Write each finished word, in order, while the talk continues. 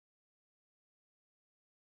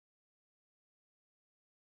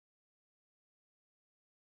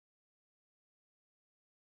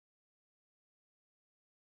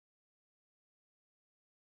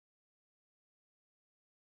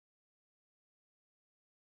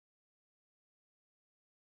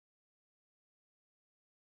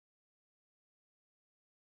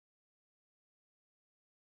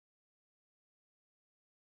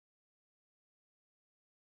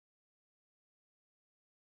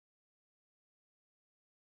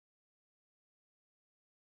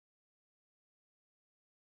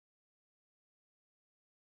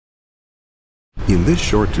In this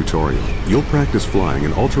short tutorial, you'll practice flying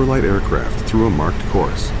an ultralight aircraft through a marked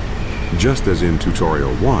course. Just as in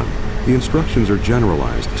Tutorial 1, the instructions are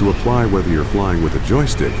generalized to apply whether you're flying with a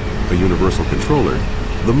joystick, a universal controller,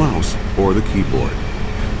 the mouse, or the keyboard.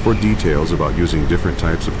 For details about using different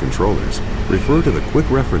types of controllers, refer to the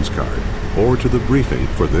quick reference card or to the briefing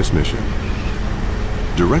for this mission.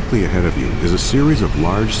 Directly ahead of you is a series of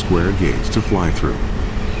large square gates to fly through.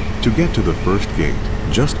 To get to the first gate,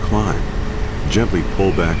 just climb. Gently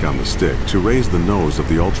pull back on the stick to raise the nose of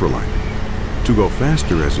the ultralight. To go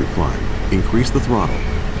faster as you climb, increase the throttle.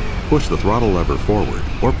 Push the throttle lever forward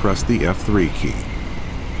or press the F3 key.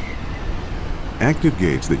 Active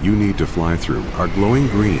gates that you need to fly through are glowing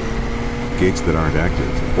green. Gates that aren't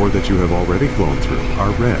active or that you have already flown through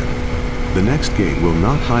are red. The next gate will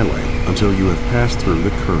not highlight until you have passed through the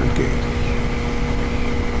current gate.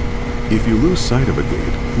 If you lose sight of a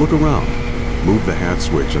gate, look around. Move the hat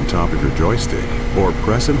switch on top of your joystick or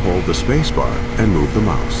press and hold the spacebar and move the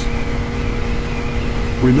mouse.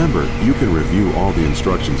 Remember, you can review all the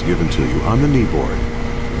instructions given to you on the kneeboard.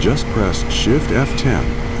 Just press Shift F10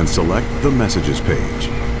 and select the Messages page.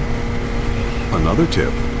 Another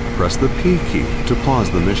tip, press the P key to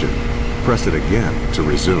pause the mission. Press it again to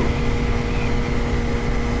resume.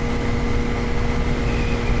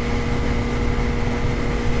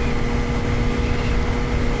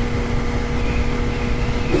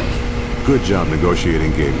 Good job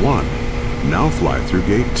negotiating Gate 1. Now fly through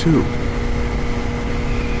Gate 2.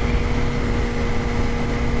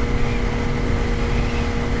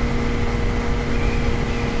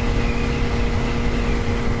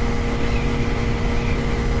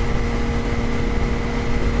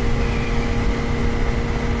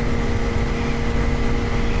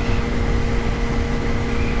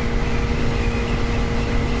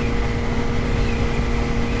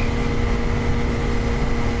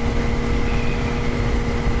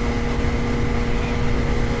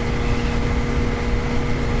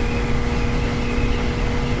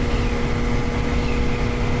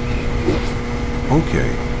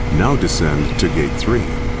 Okay, now descend to Gate 3.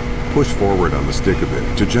 Push forward on the stick a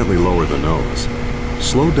bit to gently lower the nose.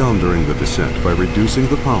 Slow down during the descent by reducing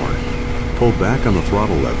the power. Pull back on the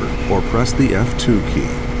throttle lever or press the F2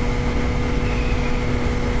 key.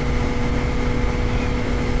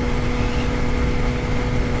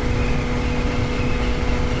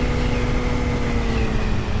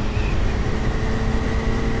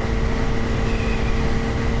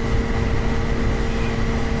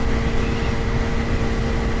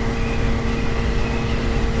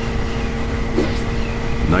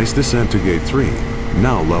 Nice descent to Gate 3.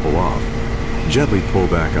 Now level off. Gently pull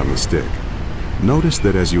back on the stick. Notice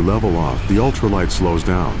that as you level off, the ultralight slows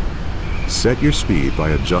down. Set your speed by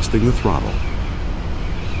adjusting the throttle.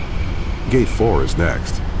 Gate 4 is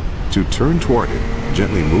next. To turn toward it,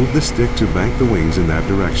 gently move the stick to bank the wings in that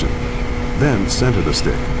direction. Then center the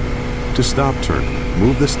stick. To stop turning,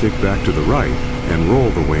 move the stick back to the right and roll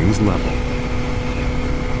the wings level.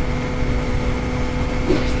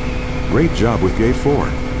 Great job with Gate 4.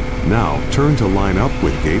 Now turn to line up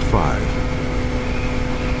with Gate 5.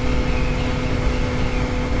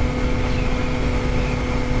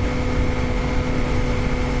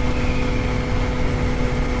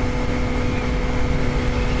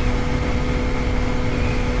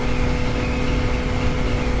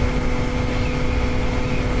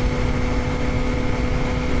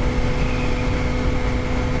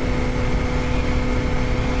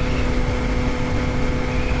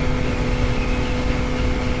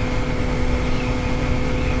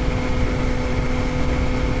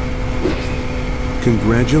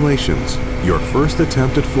 Congratulations! Your first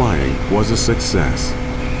attempt at flying was a success.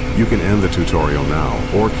 You can end the tutorial now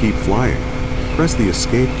or keep flying. Press the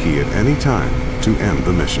Escape key at any time to end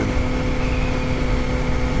the mission.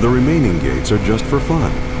 The remaining gates are just for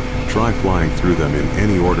fun. Try flying through them in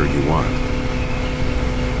any order you want.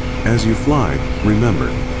 As you fly, remember,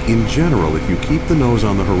 in general, if you keep the nose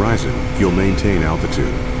on the horizon, you'll maintain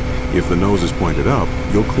altitude. If the nose is pointed up,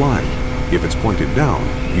 you'll climb. If it's pointed down,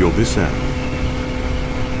 you'll descend.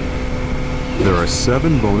 There are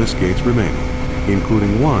 7 bonus gates remaining,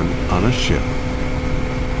 including one on a ship.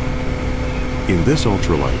 In this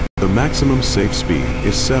ultralight, the maximum safe speed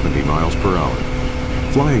is 70 miles per hour.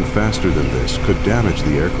 Flying faster than this could damage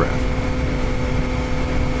the aircraft.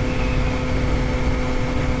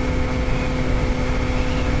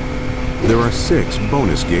 There are 6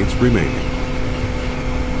 bonus gates remaining.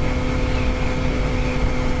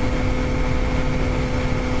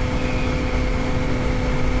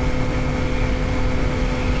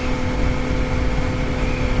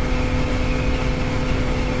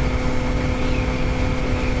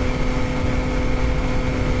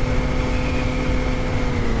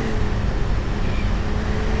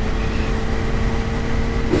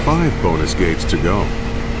 5 bonus gates to go.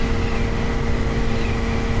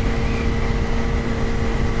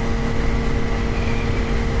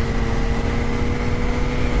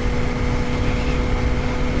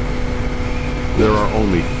 There are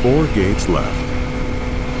only 4 gates left.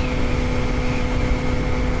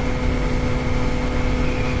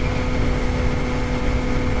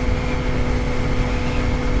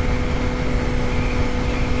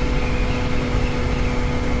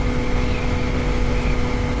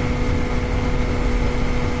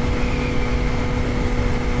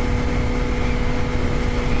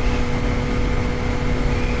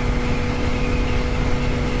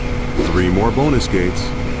 Three more bonus gates.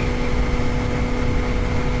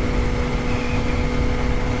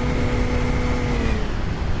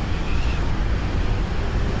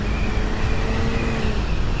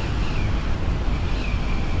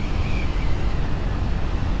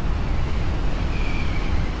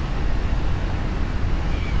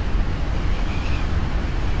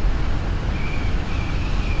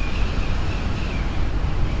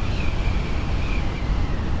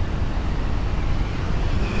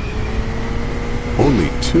 Only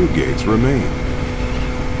 2 gates remain.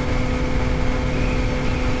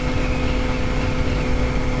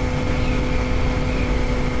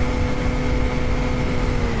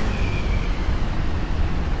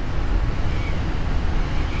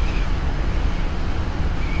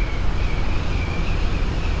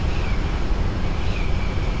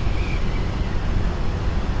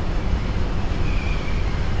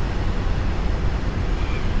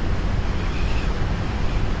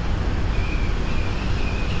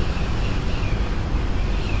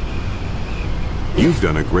 You've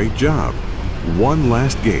done a great job. One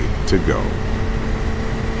last gate to go.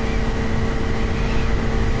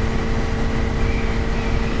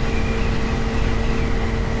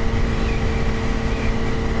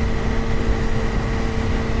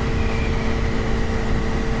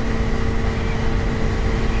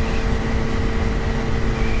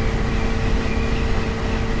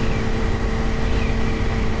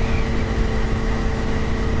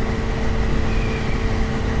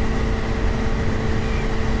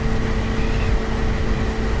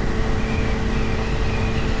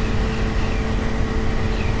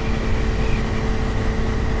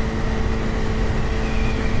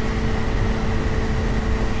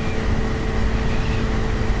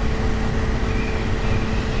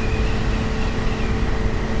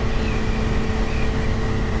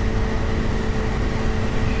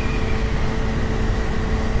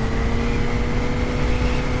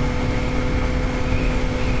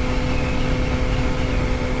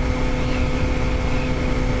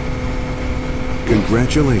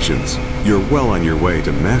 Congratulations! You're well on your way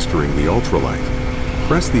to mastering the ultralight.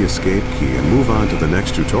 Press the escape key and move on to the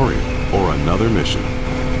next tutorial or another mission.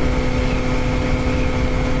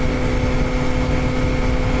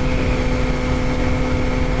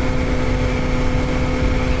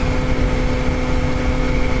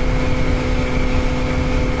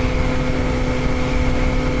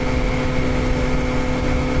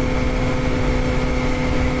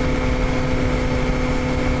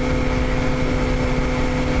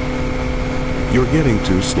 You're getting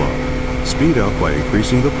too slow. Speed up by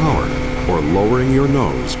increasing the power or lowering your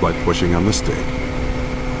nose by pushing on the stick.